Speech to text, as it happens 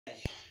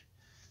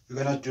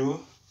we're gonna do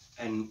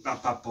an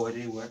upper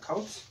body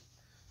workout.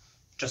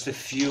 Just a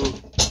few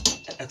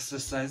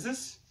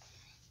exercises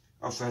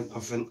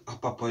of an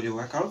upper body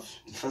workout.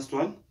 The first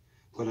one,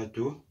 I'm gonna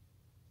do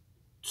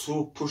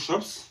 2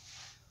 push-ups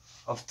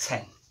of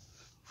 10.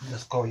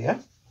 Let's go, yeah?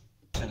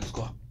 And let's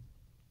go.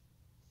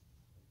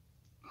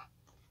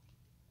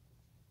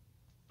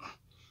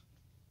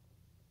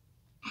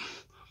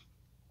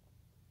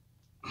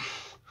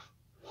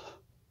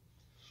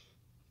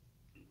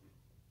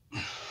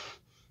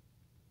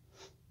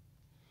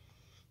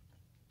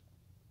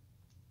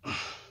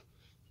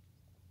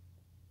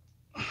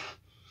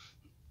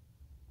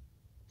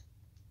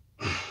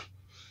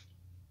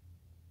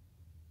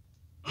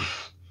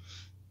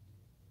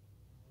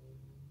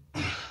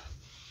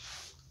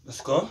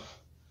 Let's go.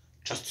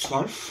 Just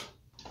 12.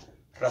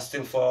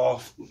 Resting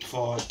for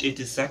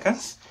 80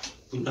 seconds.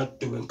 We're not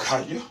doing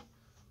cardio.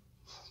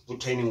 We're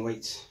training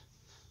weight.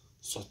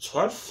 So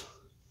 12.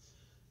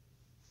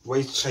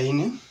 Weight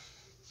training.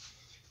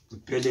 We're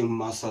building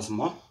muscles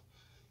more.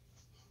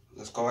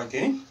 Let's go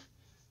again.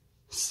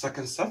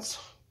 Second set.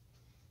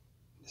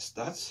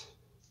 Start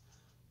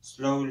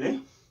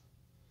slowly.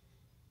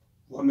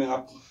 Warming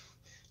up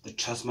the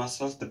chest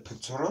muscles, the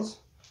pectorals.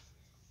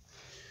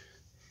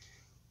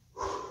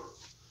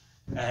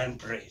 And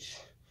breathe.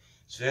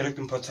 It's very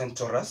important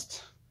to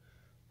rest.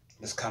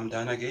 Let's calm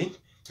down again.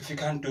 If you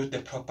can't do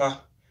the proper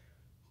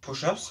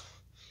push-ups,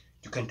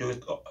 you can do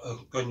it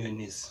on your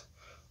knees.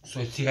 So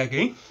it's here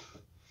again.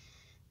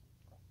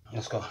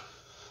 Let's go.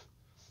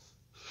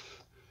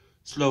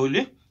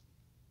 Slowly.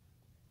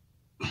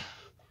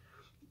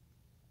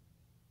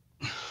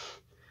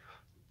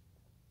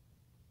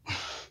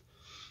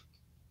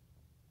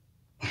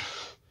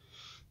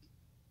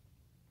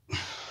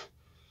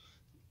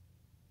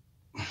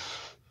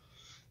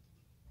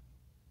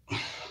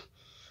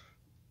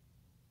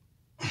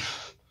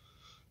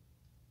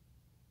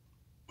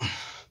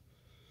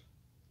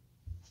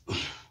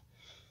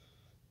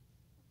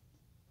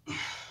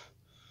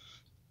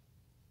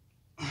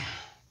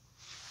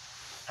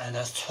 And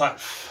that's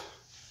 12.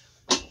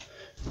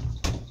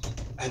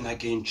 And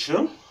again,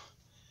 chill.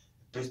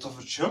 Bit of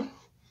a chill.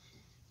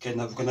 Okay,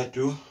 now we're gonna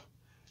do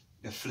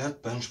the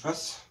flat bench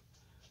press.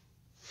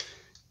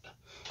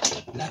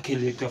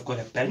 Luckily, I've got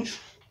a bench.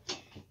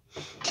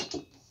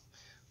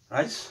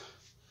 Right?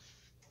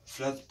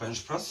 Flat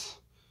bench press.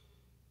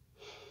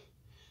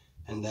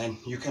 And then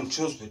you can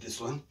choose with this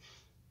one.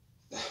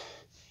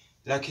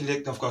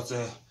 Luckily, I've got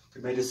the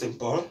medicine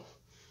ball.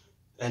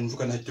 And we're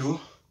gonna do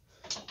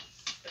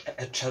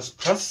a chest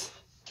press,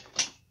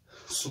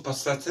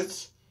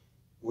 superset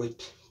with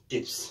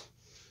dips.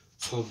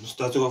 So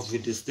starting off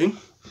with this thing,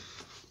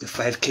 the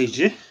 5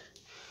 kg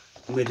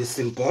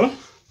medicine ball,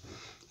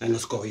 and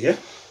let's go here.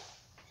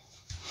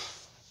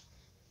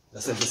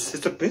 Let's have this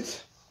little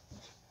bit,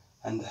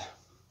 and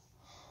that's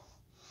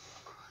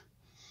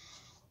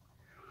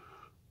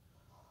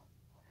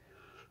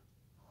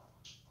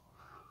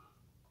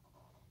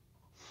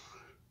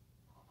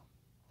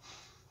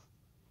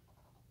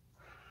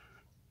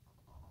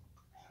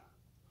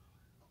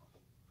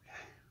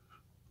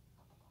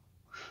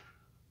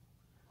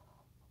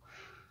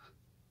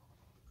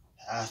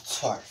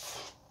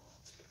 12.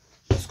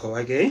 Let's go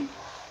again.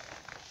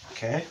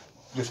 Okay,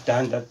 you've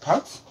done that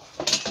part,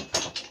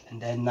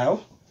 and then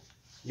now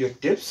your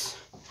dips.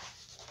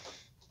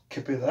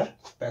 Keep it there,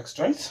 back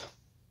straight.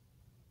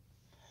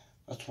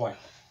 That's 1,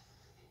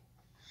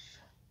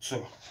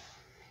 2,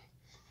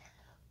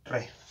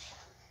 3,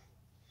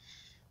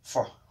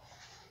 4,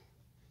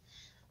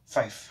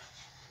 5,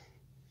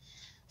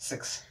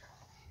 6,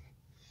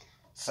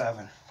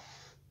 7,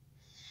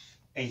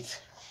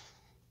 8,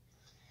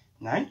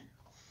 9,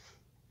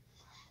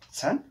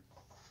 10,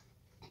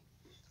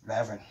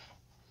 11,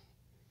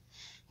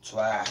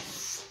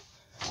 12.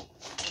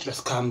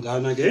 Let's calm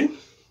down again.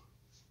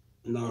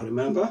 Now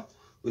remember,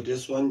 with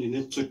this one you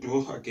need to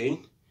do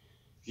again,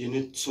 you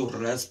need to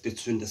rest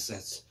between the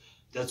sets.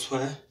 That's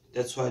why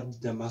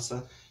the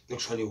muscle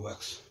actually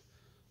works.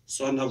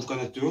 So now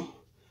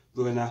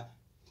we're gonna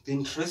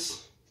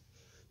increase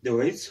the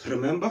weight.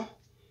 Remember,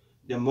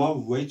 the more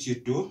weight you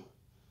do,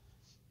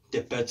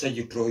 the better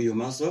you grow your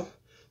muscle.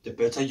 The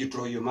better you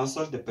grow your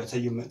muscle, the better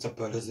your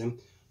metabolism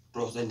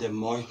grows, and the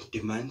more you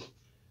demand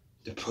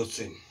the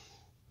protein.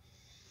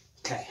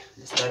 Okay,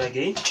 let's start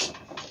again.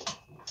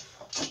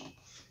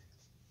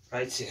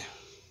 Right here.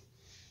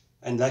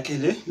 And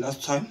luckily,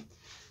 last time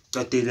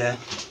I did a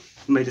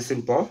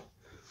medicine ball.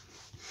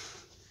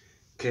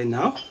 Okay,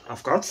 now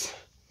I've got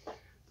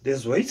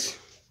this weight,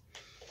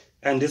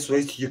 and this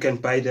weight you can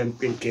buy them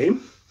in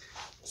game.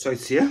 So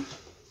it's here,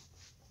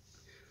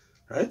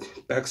 right?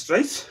 Back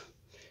straight,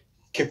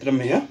 keep them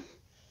here,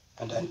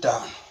 and then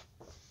down,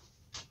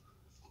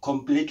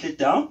 completely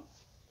down.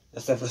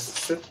 Let's have a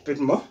sit bit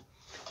more,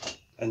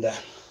 and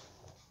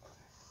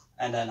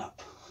then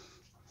up.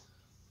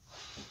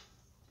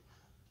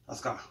 Let's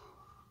go.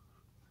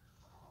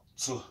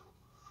 2,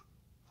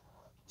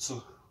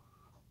 2,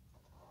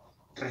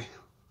 3,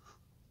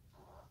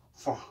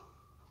 4,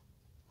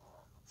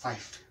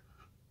 5,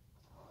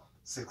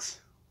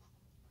 6,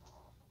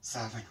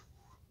 7,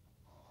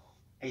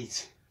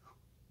 8,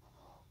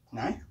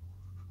 9,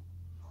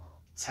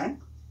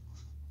 10,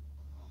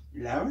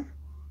 11,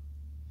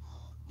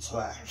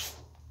 12,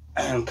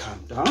 and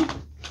calm down.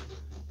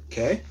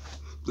 Okay,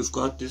 we've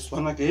got this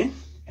one again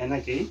and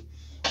again.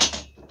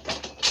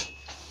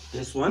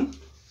 This one,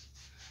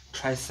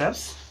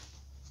 triceps,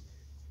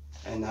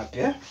 and up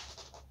here.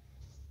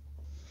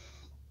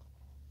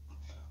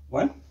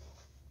 1,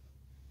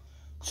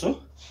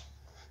 2,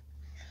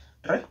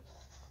 3,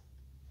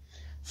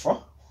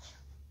 4,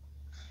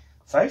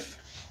 5,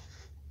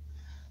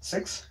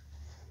 6,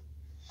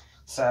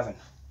 7,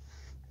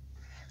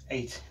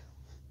 8,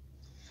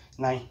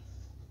 9,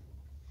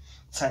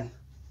 10,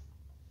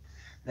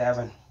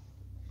 11,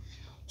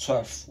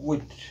 12.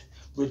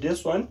 With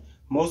this one,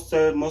 most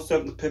of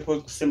the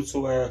people seem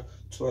to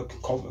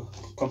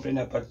complain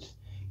about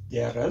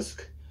their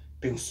risk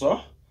being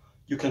sore.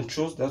 You can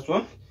choose that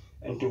one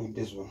and do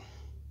this one,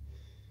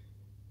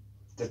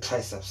 the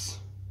triceps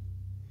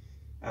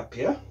up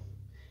here.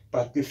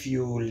 But if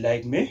you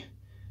like me,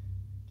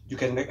 you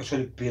can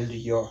actually build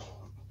your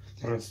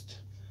wrist.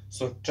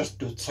 So just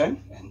do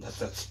 10 and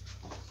that's it.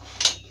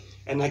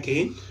 And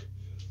again,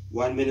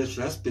 1 minute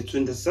rest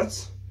between the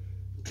sets.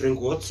 Drink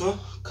water,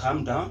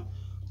 calm down,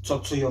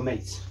 talk to your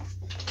mate.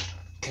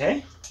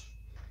 Okay,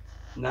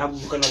 now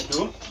we're gonna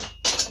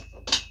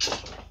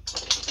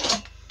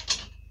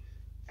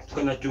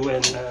do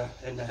an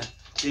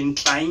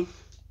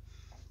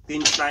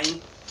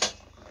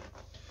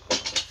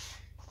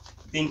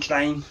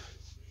incline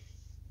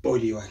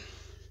body one.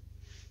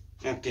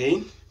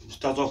 Okay,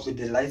 start off with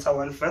the lighter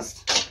one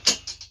first.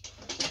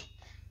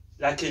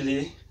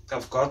 Luckily,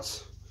 I've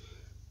got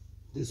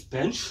this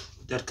bench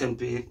that can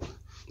be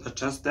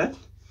adjusted.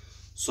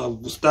 So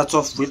we'll start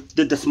off with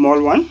the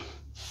small one.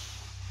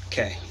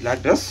 Okay,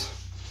 like this,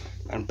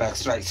 and back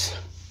straight,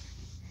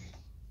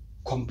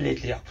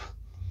 completely up.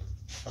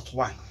 That's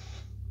 1,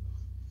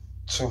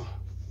 2,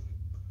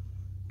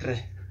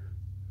 3,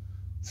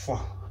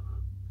 4,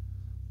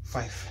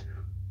 5,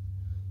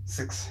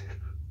 6,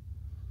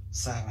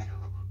 7,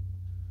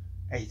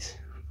 8,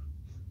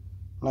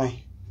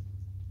 9,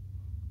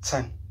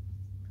 10,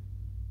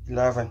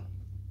 11,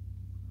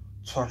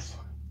 12,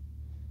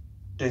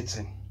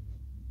 13,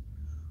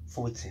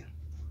 14,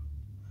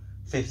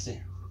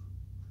 15,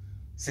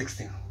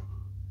 16,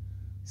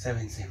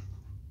 17,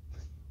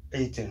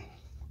 18,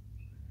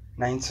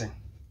 19,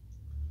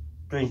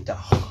 20.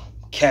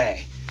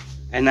 Okay,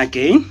 and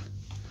again,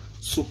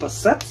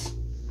 supersets.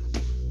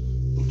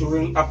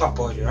 Doing upper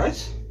body,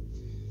 right?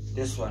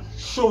 This one,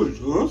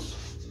 shoulders,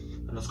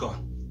 and let's go.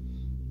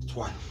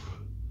 1,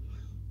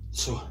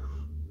 2,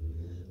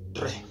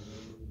 3,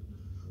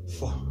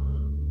 4,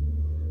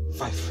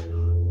 5,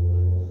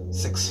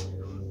 6,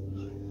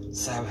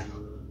 7,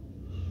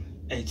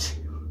 8,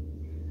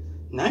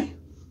 9,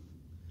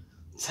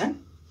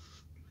 10,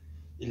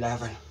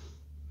 11,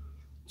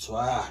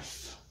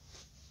 12.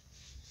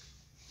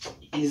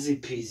 Easy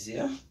peasy,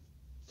 yeah?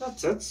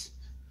 That's it.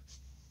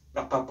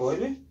 Upper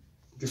body,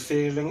 you're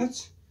feeling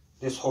it,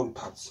 this whole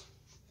part.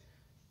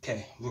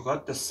 Okay, we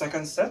got the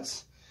second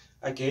set.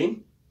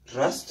 Again,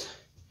 rest,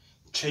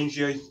 change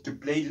your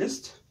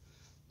playlist.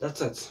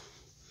 That's it.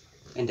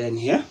 And then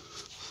here,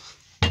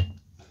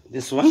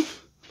 this one,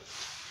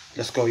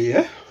 let's go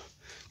here.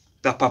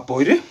 The upper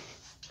body,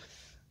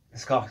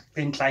 let's go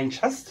incline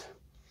chest,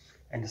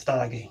 and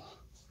start again.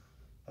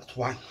 That's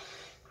 1,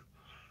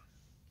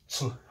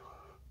 2,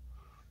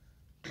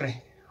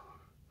 3,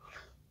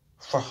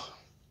 4,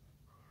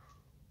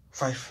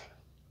 5,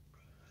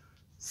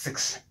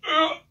 6,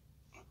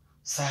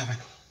 7,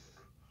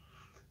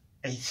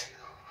 8,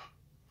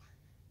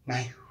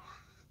 9,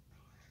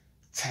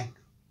 10,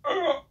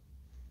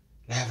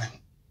 11,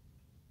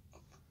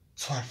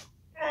 12,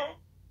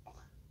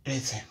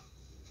 13,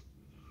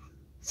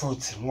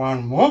 14.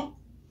 One more.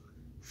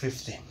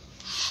 15.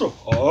 Show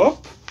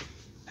up,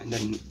 and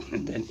then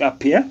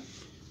up here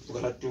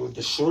we're gonna do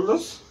the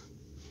shoulders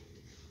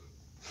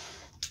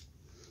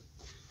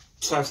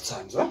 12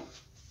 times, huh?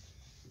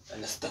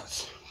 And let's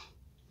start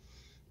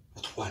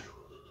at 1,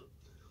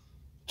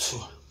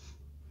 2,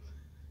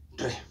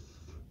 3,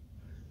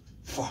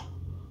 4,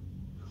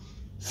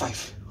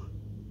 5,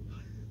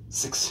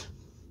 6,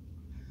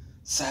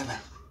 7,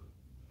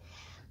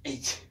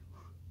 8,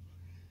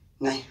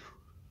 9,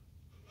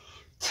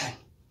 10,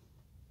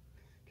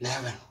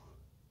 11,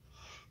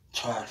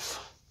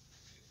 12.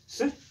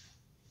 See?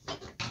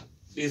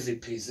 Easy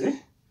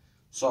peasy.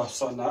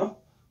 So now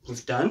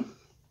we've done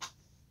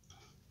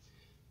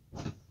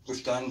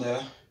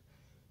the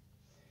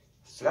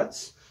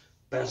flat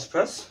bench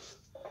press,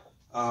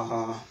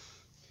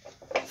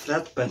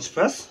 flat bench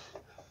press,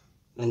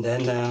 and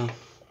then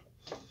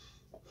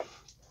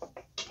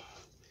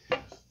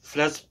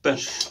flat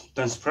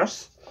bench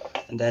press,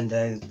 and then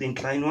the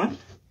incline one.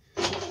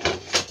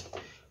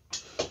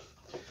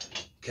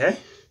 Okay,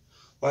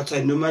 what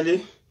I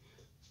normally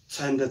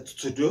tended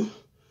to do,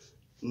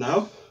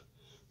 now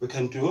we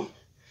can do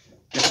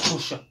the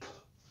push-up,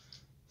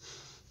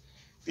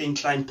 the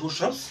incline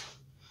push-ups.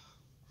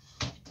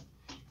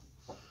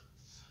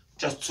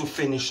 just to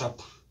finish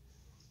up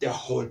their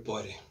whole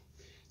body,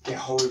 their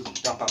whole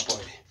upper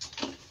body.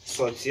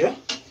 So it's here,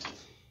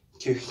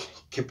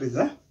 keep it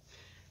there,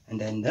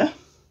 and then there,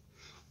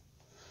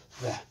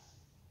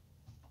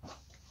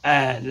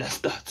 and let's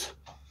start.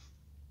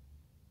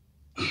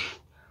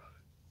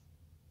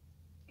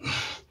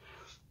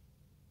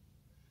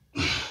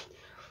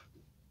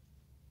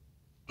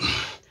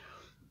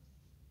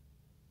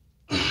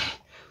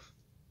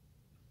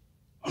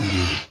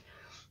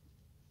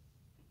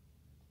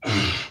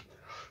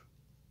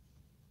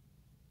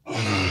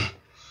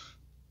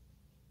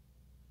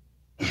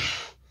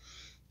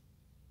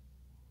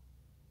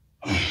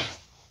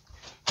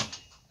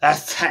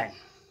 That's 10.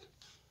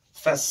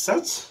 First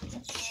set.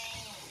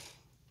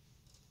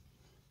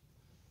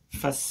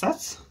 First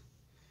set.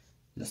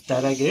 Let's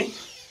start again.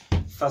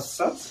 First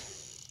set.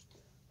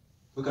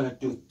 We're gonna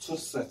do 2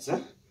 sets, eh?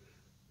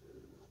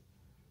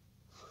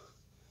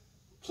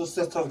 2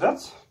 sets of that.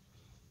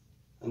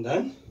 And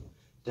then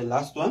the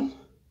last one.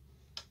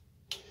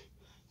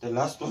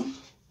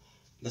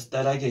 Let's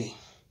start again.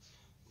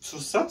 2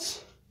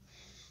 sets.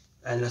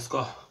 And let's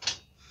go.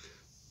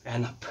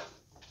 And up.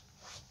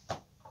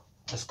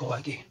 Let's go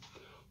again.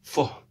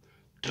 4,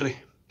 3,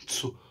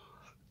 2.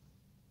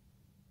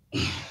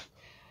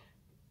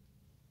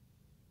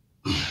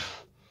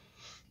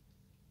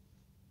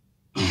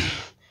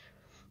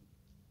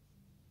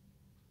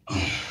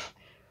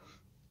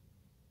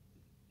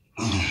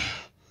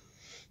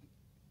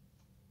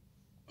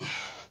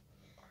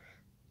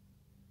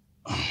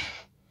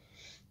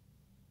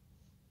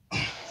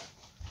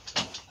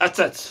 That's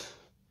it.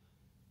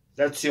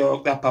 That's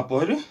your upper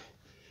body.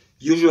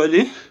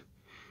 Usually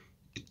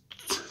it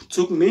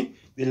took me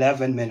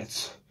 11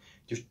 minutes.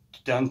 You've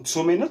done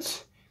 2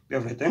 minutes,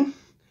 everything.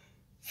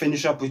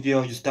 Finish up with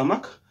your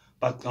stomach,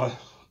 but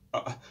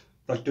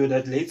I'll do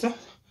that later.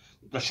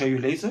 I'll show you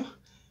later.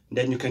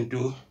 Then you can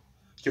do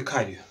your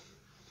cardio.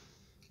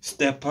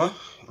 Stepper,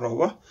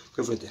 rower,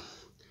 everything.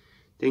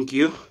 Thank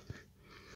you.